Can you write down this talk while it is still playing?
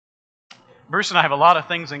Bruce and I have a lot of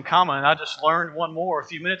things in common, and I just learned one more a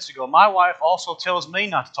few minutes ago. My wife also tells me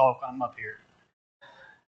not to talk when I'm up here.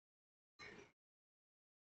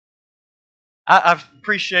 I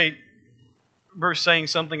appreciate Bruce saying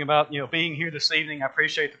something about being here this evening. I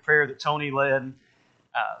appreciate the prayer that Tony led,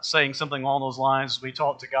 saying something along those lines as we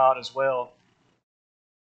talk to God as well.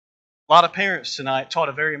 A lot of parents tonight taught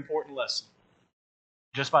a very important lesson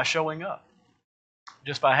just by showing up,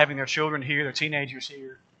 just by having their children here, their teenagers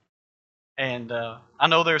here. And I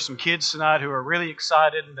know there's some kids tonight who are really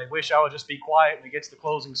excited and they wish I would just be quiet when it gets to the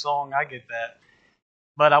closing song. I get that.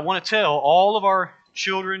 But I want to tell all of our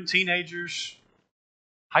children, teenagers,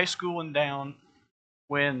 high school and down,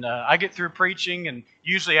 when I get through preaching, and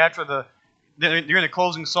usually during the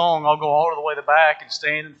closing song, I'll go all the way to the back and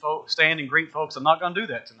stand and greet folks. I'm not going to do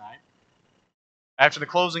that tonight. After the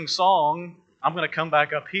closing song, I'm going to come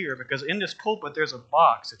back up here because in this pulpit there's a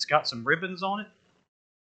box. It's got some ribbons on it.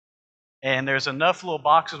 And there's enough little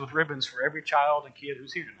boxes with ribbons for every child and kid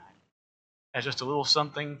who's here tonight. As just a little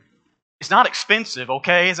something. It's not expensive,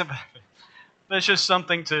 okay? But it's just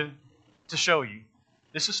something to show you.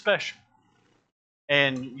 This is special.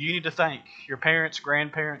 And you need to thank your parents,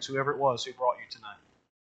 grandparents, whoever it was who brought you tonight.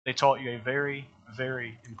 They taught you a very,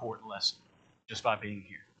 very important lesson just by being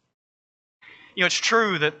here. It's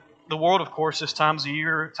true that the world, of course, this time of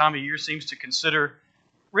year seems to consider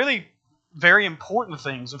really very important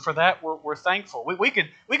things, and for that we're thankful. We could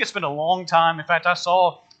spend a long time. In fact, I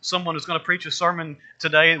saw someone who's going to preach a sermon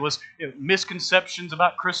today. It was misconceptions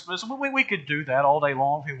about Christmas. We could do that all day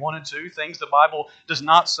long if we wanted to. Things the Bible does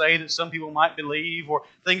not say that some people might believe, or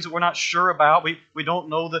things that we're not sure about. We don't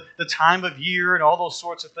know the time of year and all those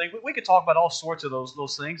sorts of things. We could talk about all sorts of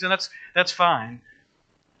those things, and that's fine.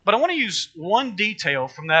 But I want to use one detail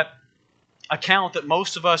from that account that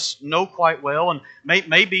most of us know quite well, and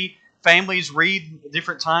maybe families read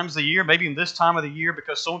different times of the year, maybe in this time of the year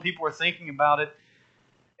because so many people are thinking about it.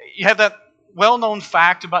 You have that well-known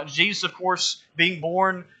fact about Jesus, of course, being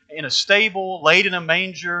born in a stable, laid in a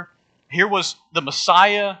manger. Here was the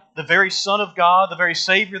Messiah, the very Son of God, the very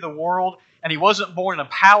Savior of the world, and He wasn't born in a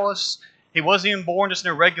palace. He wasn't even born just in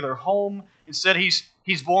a regular home. Instead,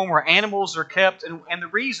 He's born where animals are kept. And the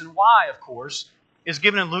reason why, of course, is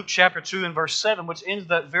given in Luke chapter 2 and verse 7, which ends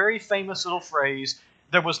that very famous little phrase,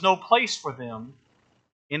 "There was no place for them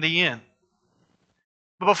in the inn."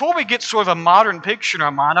 But before we get sort of a modern picture in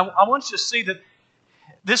our mind, I want you to see that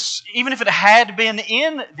this, even if it had been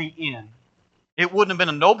in the inn, it wouldn't have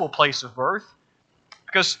been a noble place of birth.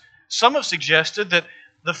 Because some have suggested that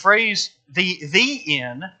the phrase the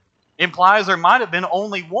inn implies there might have been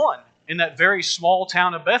only one in that very small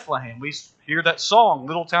town of Bethlehem. We hear that song,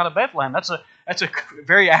 Little Town of Bethlehem. That's a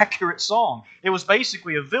very accurate song. It was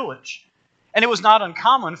basically a village. And it was not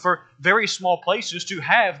uncommon for very small places to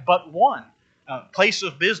have but one place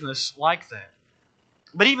of business like that.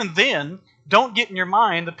 But even then, don't get in your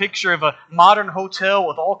mind the picture of a modern hotel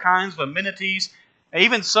with all kinds of amenities.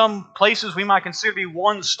 Even some places we might consider to be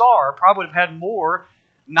one star probably would have had more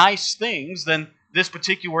nice things than this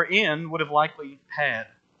particular inn would have likely had.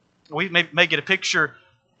 We may get a picture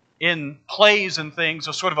in plays and things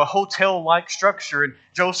of sort of a hotel-like structure and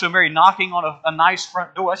Joseph and Mary knocking on a nice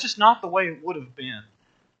front door. That's just not the way it would have been.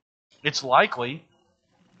 It's likely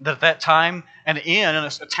that at that time an inn in a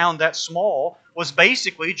town that small was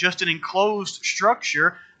basically just an enclosed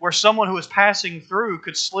structure where someone who was passing through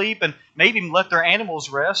could sleep and maybe even let their animals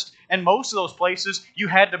rest. And most of those places you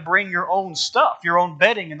had to bring your own stuff, your own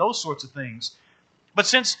bedding and those sorts of things. But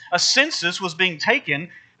since a census was being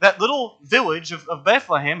taken, that little village of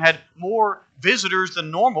Bethlehem had more visitors than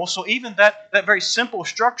normal, so even that very simple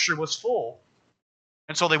structure was full.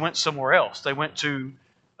 And so they went somewhere else. They went to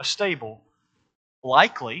a stable,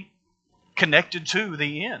 likely connected to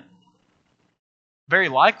the inn. Very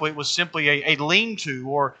likely it was simply a lean-to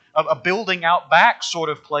or a building out back sort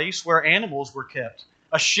of place where animals were kept,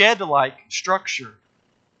 a shed-like structure.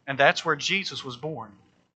 And that's where Jesus was born.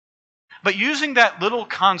 But using that little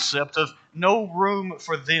concept of no room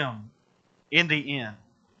for them in the inn,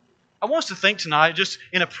 I want us to think tonight just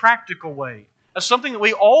in a practical way. As something that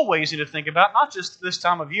we always need to think about, not just this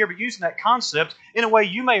time of year, but using that concept in a way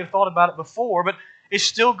you may have thought about it before, but it's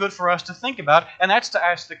still good for us to think about, and that's to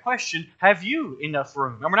ask the question, have you enough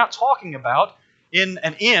room? And we're not talking about in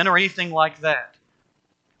an inn or anything like that.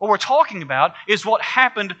 What we're talking about is what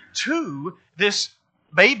happened to this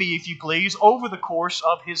baby, if you please, over the course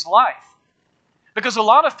of his life. Because a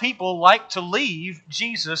lot of people like to leave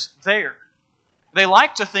Jesus there. They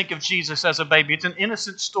like to think of Jesus as a baby. It's an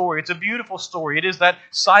innocent story. It's a beautiful story. It is that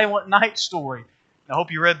silent night story. I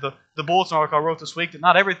hope you read the bulletin article I wrote this week that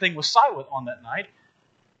not everything was silent on that night.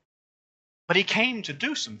 but he came to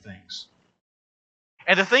do some things.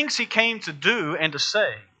 And the things he came to do and to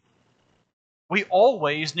say, we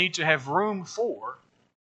always need to have room for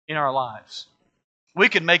in our lives. We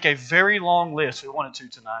could make a very long list if we wanted to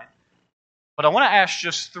tonight, but I want to ask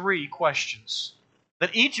just 3 questions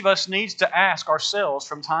that each of us needs to ask ourselves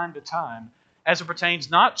from time to time as it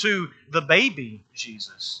pertains not to the baby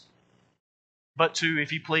Jesus, but to,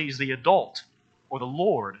 if you please, the adult or the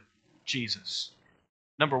Lord Jesus.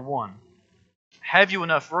 Number 1, have you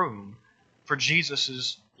enough room for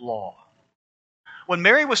Jesus' law? When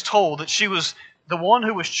Mary was told that she was the one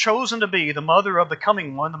who was chosen to be the mother of the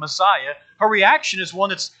coming one, the Messiah, her reaction is one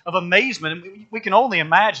that's of amazement. And we can only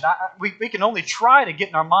imagine, we can only try to get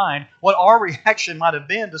in our mind what our reaction might have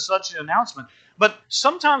been to such an announcement. But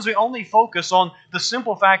sometimes we only focus on the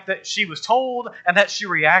simple fact that she was told and that she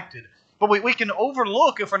reacted. But we can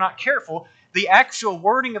overlook, if we're not careful, the actual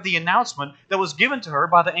wording of the announcement that was given to her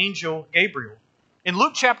by the angel Gabriel. In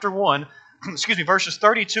Luke chapter 1, verses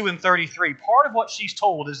 32 and 33, part of what she's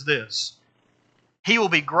told is this: He will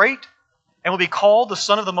be great and will be called the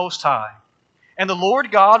Son of the Most High. And the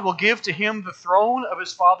Lord God will give to him the throne of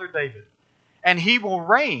his father David. And he will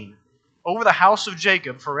reign over the house of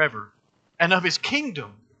Jacob forever. And of his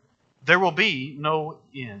kingdom there will be no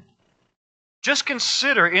end. Just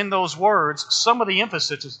consider in those words some of the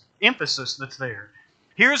emphasis that's there.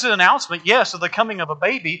 Here's an announcement, yes, of the coming of a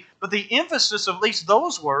baby, but the emphasis of at least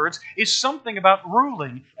those words is something about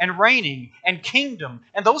ruling and reigning and kingdom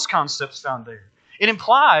and those concepts found there. It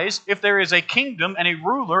implies if there is a kingdom and a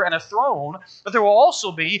ruler and a throne, that there will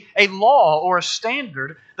also be a law or a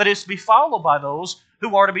standard that is to be followed by those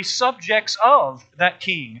who are to be subjects of that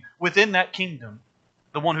king within that kingdom,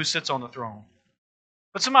 the one who sits on the throne.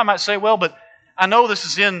 But somebody might say, well, but I know this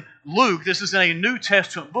is in Luke, this is in a New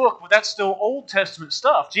Testament book, but that's still Old Testament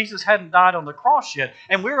stuff. Jesus hadn't died on the cross yet,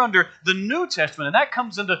 and we're under the New Testament, and that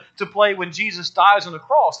comes into play when Jesus dies on the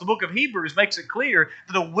cross. The book of Hebrews makes it clear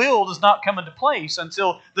that a will does not come into place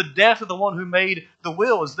until the death of the one who made the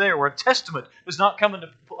will is there, or a testament does not come into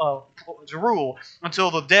to rule until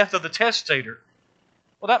the death of the testator.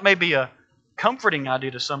 Well, that may be a comforting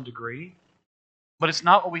idea to some degree, but it's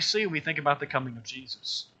not what we see when we think about the coming of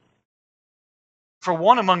Jesus. For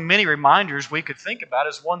one among many reminders we could think about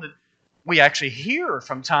is one that we actually hear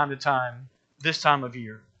from time to time this time of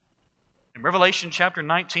year. In Revelation chapter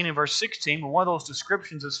 19 and verse 16, when one of those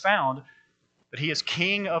descriptions is found, that He is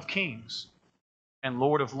King of kings and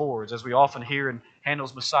Lord of lords, as we often hear in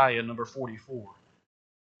Handel's Messiah, number 44.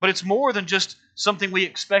 But it's more than just something we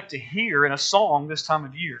expect to hear in a song this time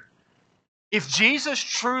of year. If Jesus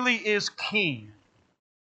truly is King,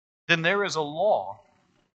 then there is a law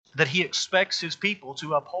that He expects His people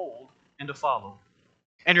to uphold and to follow.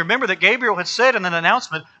 And remember that Gabriel had said in an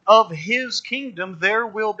announcement, of His kingdom there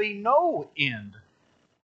will be no end.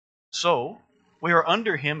 So, we are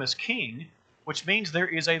under Him as King, which means there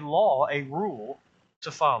is a law, a rule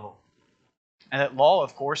to follow. And that law,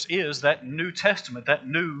 of course, is that New Testament, that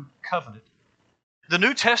new covenant. The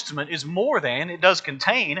New Testament is more than, it does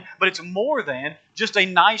contain, but it's more than just a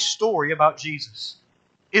nice story about Jesus.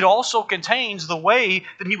 It also contains the way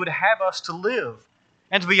that He would have us to live.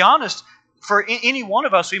 And to be honest, for any one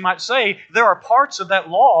of us, we might say, there are parts of that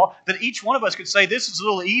law that each one of us could say, this is a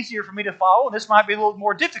little easier for me to follow, and this might be a little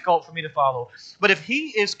more difficult for me to follow. But if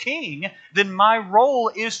He is King, then my role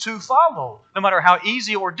is to follow, no matter how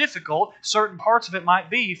easy or difficult certain parts of it might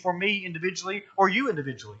be for me individually or you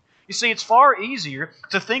individually. You see, it's far easier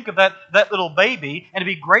to think of that little baby and to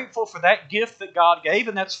be grateful for that gift that God gave,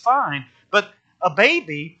 and that's fine. But a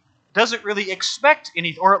baby doesn't really expect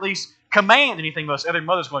anything, or at least command anything of us. Other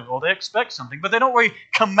mothers going, well, they expect something, but they don't really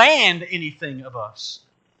command anything of us.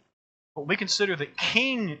 But we consider that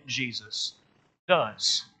King Jesus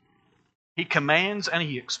does. He commands and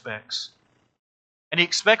He expects. And He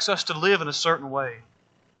expects us to live in a certain way.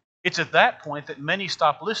 It's at that point that many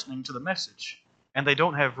stop listening to the message, and they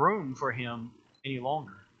don't have room for Him any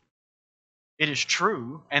longer. It is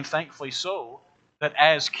true, and thankfully so, that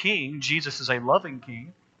as King, Jesus is a loving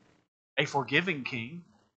King, a forgiving King,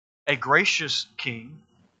 a gracious King.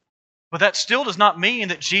 But that still does not mean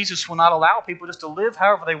that Jesus will not allow people just to live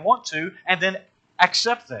however they want to and then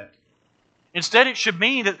accept that. Instead, it should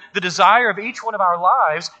mean that the desire of each one of our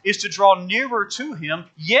lives is to draw nearer to Him,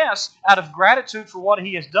 yes, out of gratitude for what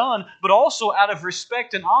He has done, but also out of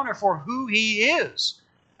respect and honor for who He is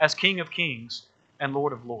as King of kings and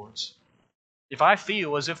Lord of lords. If I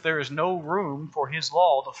feel as if there is no room for His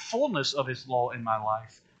law, the fullness of His law in my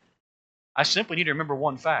life, I simply need to remember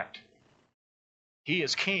one fact. He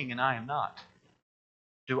is King and I am not.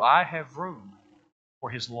 Do I have room for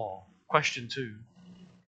His law? Question 2.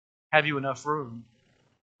 Have you enough room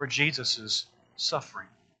for Jesus' suffering?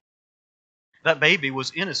 That baby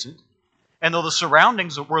was innocent, and though the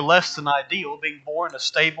surroundings were less than ideal, being born in a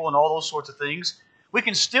stable and all those sorts of things, we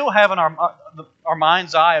can still have in our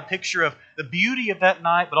mind's eye a picture of the beauty of that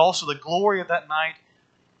night, but also the glory of that night.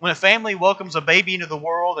 When a family welcomes a baby into the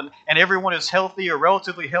world and everyone is healthy or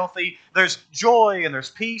relatively healthy, there's joy and there's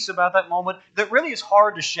peace about that moment that really is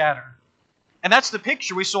hard to shatter. And that's the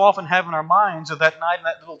picture we so often have in our minds of that night in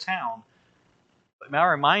that little town. But may I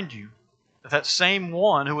remind you that that same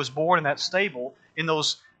one who was born in that stable, in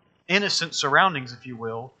those innocent surroundings, if you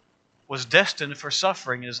will, was destined for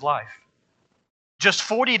suffering in his life. Just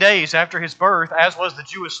 40 days after his birth, as was the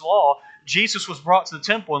Jewish law, Jesus was brought to the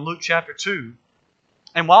temple in Luke chapter 2.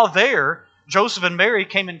 And while there, Joseph and Mary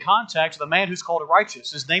came in contact with a man who's called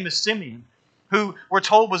righteous. His name is Simeon, who we're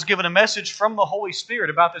told was given a message from the Holy Spirit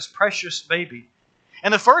about this precious baby.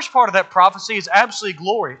 And the first part of that prophecy is absolutely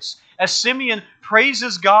glorious, as Simeon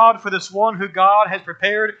praises God for this one who God has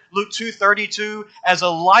prepared, Luke 2:32, as a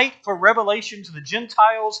light for revelation to the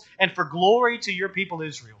Gentiles and for glory to your people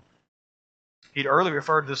Israel. He'd earlier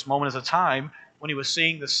referred to this moment as a time when he was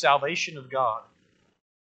seeing the salvation of God.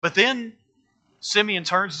 But then Simeon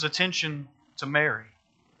turns his attention to Mary.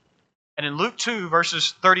 And in Luke 2,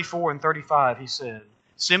 verses 34 and 35, he said,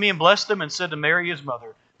 Simeon blessed them and said to Mary his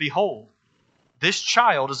mother, Behold, this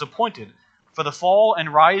child is appointed for the fall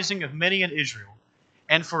and rising of many in Israel,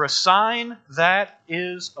 and for a sign that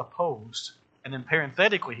is opposed. And then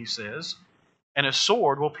parenthetically he says, and a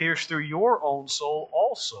sword will pierce through your own soul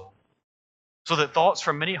also, so that thoughts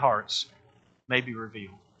from many hearts may be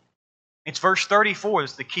revealed. It's verse 34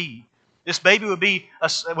 that's the key. This baby would be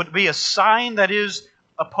a sign that is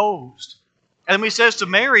opposed. And then he says to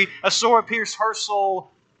Mary, a sword pierced her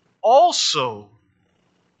soul also,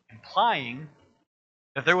 implying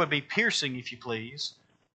that there would be piercing, if you please,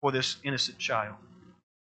 for this innocent child.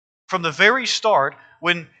 From the very start,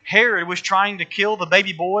 when Herod was trying to kill the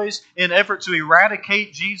baby boys in an effort to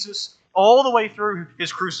eradicate Jesus, all the way through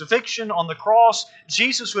his crucifixion on the cross,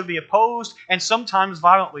 Jesus would be opposed, and sometimes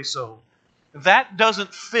violently so. That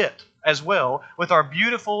doesn't fit as well with our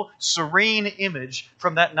beautiful, serene image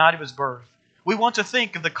from that night of his birth. We want to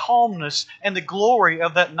think of the calmness and the glory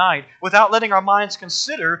of that night without letting our minds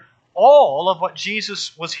consider all of what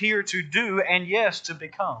Jesus was here to do and, yes, to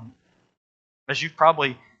become. As you've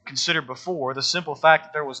probably considered before, the simple fact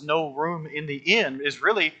that there was no room in the inn is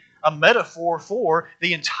really a metaphor for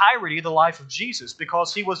the entirety of the life of Jesus,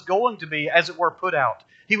 because he was going to be, as it were, put out.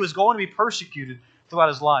 He was going to be persecuted throughout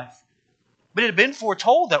his life. But it had been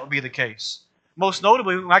foretold that would be the case. Most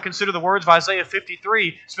notably, when I consider the words of Isaiah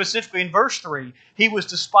 53, specifically in verse 3, he was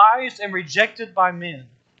despised and rejected by men,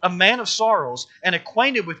 a man of sorrows and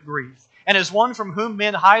acquainted with grief. And as one from whom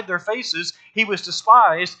men hide their faces, he was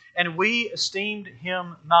despised, and we esteemed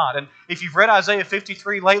him not. And if you've read Isaiah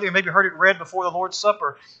 53 lately, or maybe heard it read before the Lord's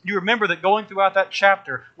Supper, you remember that going throughout that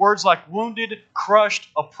chapter, words like wounded, crushed,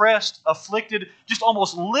 oppressed, afflicted, just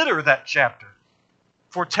almost litter that chapter,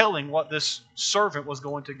 foretelling what this servant was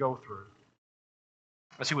going to go through.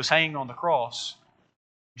 As he was hanging on the cross,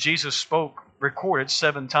 Jesus spoke, recorded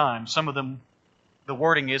 7 times. Some of them, the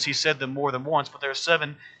wording is, he said them more than once, but there are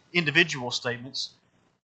 7 individual statements.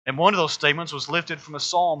 And one of those statements was lifted from a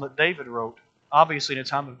psalm that David wrote, obviously in a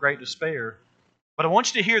time of great despair. But I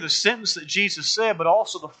want you to hear the sentence that Jesus said, but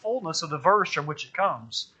also the fullness of the verse from which it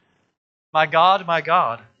comes. My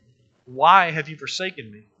God, why have you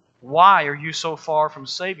forsaken me? Why are you so far from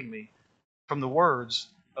saving me from the words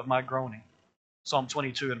of my groaning? Psalm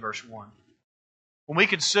 22 and verse 1. When we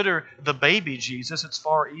consider the baby Jesus, it's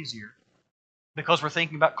far easier because we're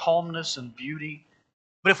thinking about calmness and beauty.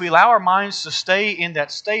 But if we allow our minds to stay in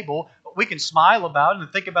that stable, we can smile about it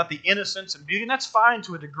and think about the innocence and beauty, and that's fine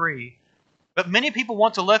to a degree. But many people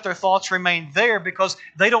want to let their thoughts remain there because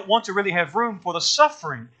they don't want to really have room for the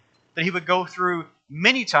suffering that he would go through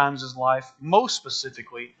many times in his life, most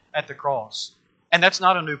specifically at the cross. And that's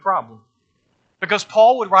not a new problem. Because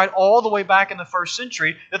Paul would write all the way back in the first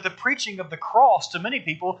century that the preaching of the cross to many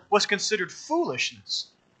people was considered foolishness.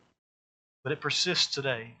 But it persists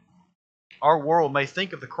today. Our world may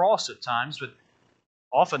think of the cross at times, but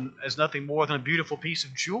often as nothing more than a beautiful piece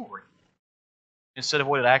of jewelry instead of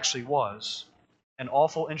what it actually was, an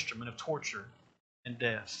awful instrument of torture and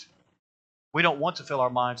death. We don't want to fill our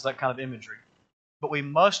minds with that kind of imagery, but we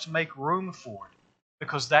must make room for it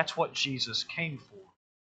because that's what Jesus came for.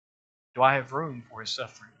 Do I have room for his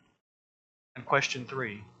suffering? And question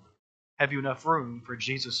 3, have you enough room for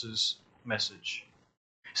Jesus' message?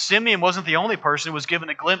 Simeon wasn't the only person who was given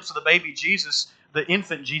a glimpse of the baby Jesus, the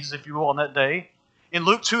infant Jesus, if you will, on that day. In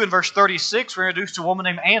Luke 2 and verse 36, we're introduced to a woman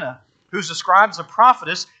named Anna, who's described as a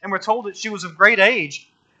prophetess, and we're told that she was of great age.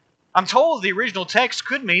 I'm told the original text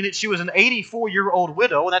could mean that she was an 84-year-old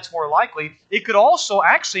widow, and that's more likely. It could also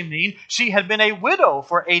actually mean she had been a widow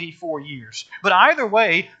for 84 years. But either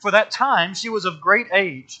way, for that time, she was of great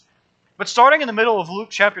age. But starting in the middle of Luke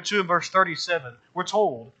chapter 2 and verse 37, we're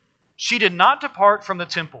told, she did not depart from the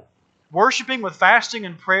temple, worshiping with fasting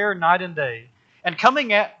and prayer night and day. And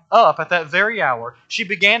coming up at that very hour, she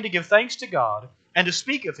began to give thanks to God and to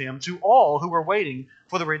speak of Him to all who were waiting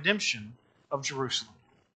for the redemption of Jerusalem.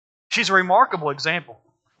 She's a remarkable example.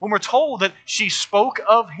 When we're told that she spoke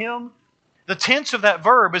of Him, the tense of that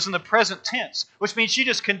verb is in the present tense, which means she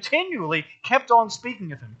just continually kept on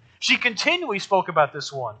speaking of Him. She continually spoke about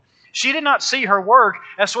this one. She did not see her work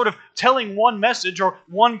as sort of telling one message or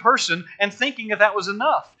one person and thinking that was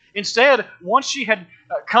enough. Instead, once she had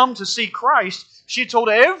come to see Christ, she told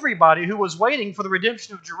everybody who was waiting for the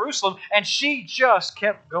redemption of Jerusalem, and she just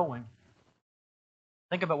kept going.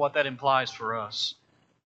 Think about what that implies for us.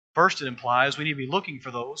 First, it implies we need to be looking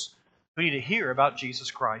for those who need to hear about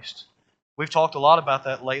Jesus Christ. We've talked a lot about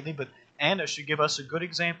that lately, but Anna should give us a good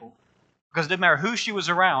example. Because it didn't matter who she was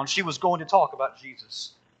around, she was going to talk about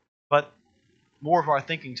Jesus. But more of our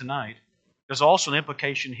thinking tonight, there's also an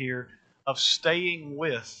implication here of staying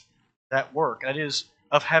with that work. That is,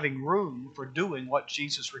 of having room for doing what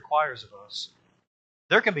Jesus requires of us.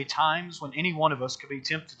 There can be times when any one of us can be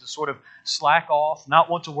tempted to sort of slack off, not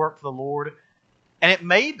want to work for the Lord. And it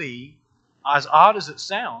may be, as odd as it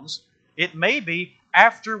sounds, it may be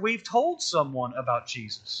after we've told someone about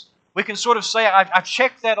Jesus. We can sort of say, I've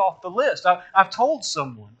checked that off the list. I've told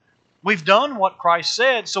someone. We've done what Christ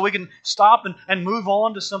said, so we can stop and move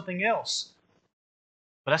on to something else.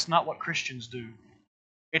 But that's not what Christians do.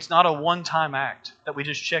 It's not a one-time act that we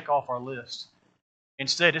just check off our list.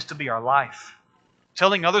 Instead, it's to be our life.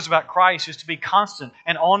 Telling others about Christ is to be constant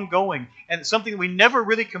and ongoing, and it's something that we never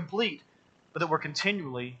really complete, but that we're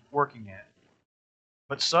continually working at.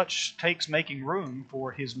 But such takes making room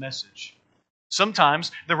for His message.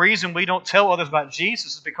 Sometimes the reason we don't tell others about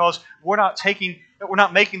Jesus is because we're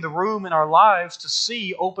not making the room in our lives to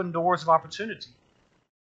see open doors of opportunity.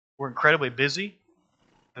 We're incredibly busy.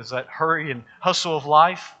 There's that hurry and hustle of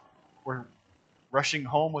life. We're rushing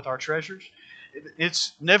home with our treasures.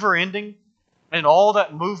 It's never ending. And all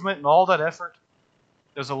that movement and all that effort,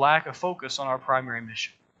 there's a lack of focus on our primary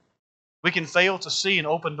mission. We can fail to see an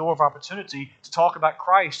open door of opportunity to talk about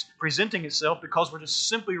Christ presenting itself because we're just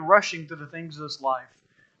simply rushing through the things of this life.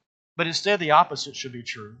 But instead, the opposite should be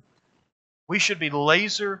true. We should be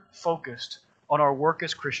laser focused on our work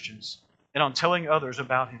as Christians and on telling others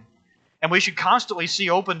about Him. And we should constantly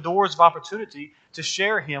see open doors of opportunity to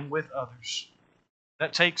share Him with others.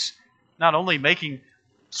 That takes not only making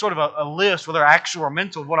sort of a list, whether actual or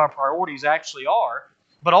mental, of what our priorities actually are,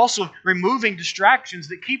 but also removing distractions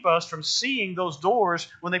that keep us from seeing those doors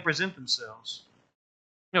when they present themselves.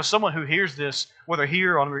 You know, someone who hears this, whether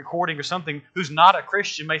here on a recording or something, who's not a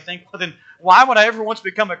Christian may think, well then, why would I ever want to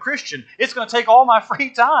become a Christian? It's going to take all my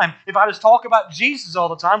free time if I just talk about Jesus all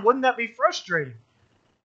the time. Wouldn't that be frustrating?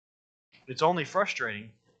 It's only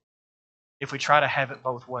frustrating if we try to have it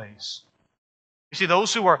both ways. You see,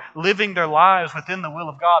 those who are living their lives within the will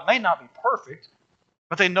of God may not be perfect,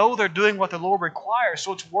 but they know they're doing what the Lord requires,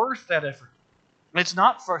 so it's worth that effort. And it's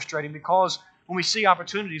not frustrating because when we see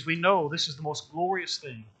opportunities, we know this is the most glorious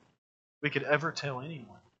thing we could ever tell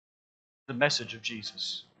anyone, the message of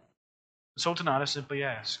Jesus. So tonight I simply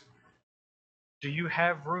ask, do you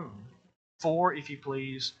have room for, if you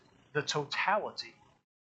please, the totality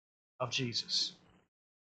of Jesus?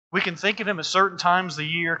 We can think of Him at certain times of the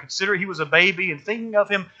year, consider He was a baby, and thinking of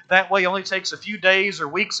Him that way only takes a few days or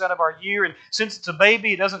weeks out of our year. And since it's a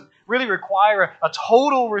baby, it doesn't really require a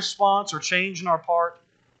total response or change in our part.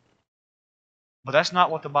 But that's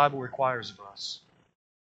not what the Bible requires of us.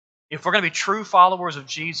 If we're going to be true followers of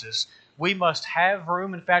Jesus, we must have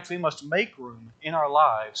room. In fact, we must make room in our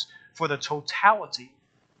lives for the totality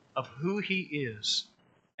of who He is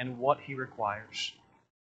and what He requires.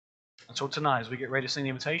 And so tonight, as we get ready to sing the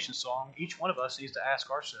invitation song, each one of us needs to ask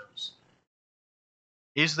ourselves,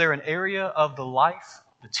 is there an area of the life,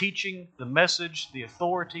 the teaching, the message, the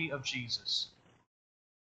authority of Jesus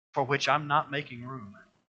for which I'm not making room?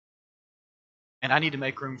 And I need to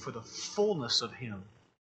make room for the fullness of Him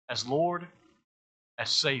as Lord, as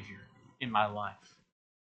Savior in my life.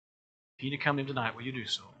 If you need to come in tonight, will you do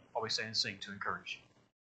so? While we stand and sing to encourage you.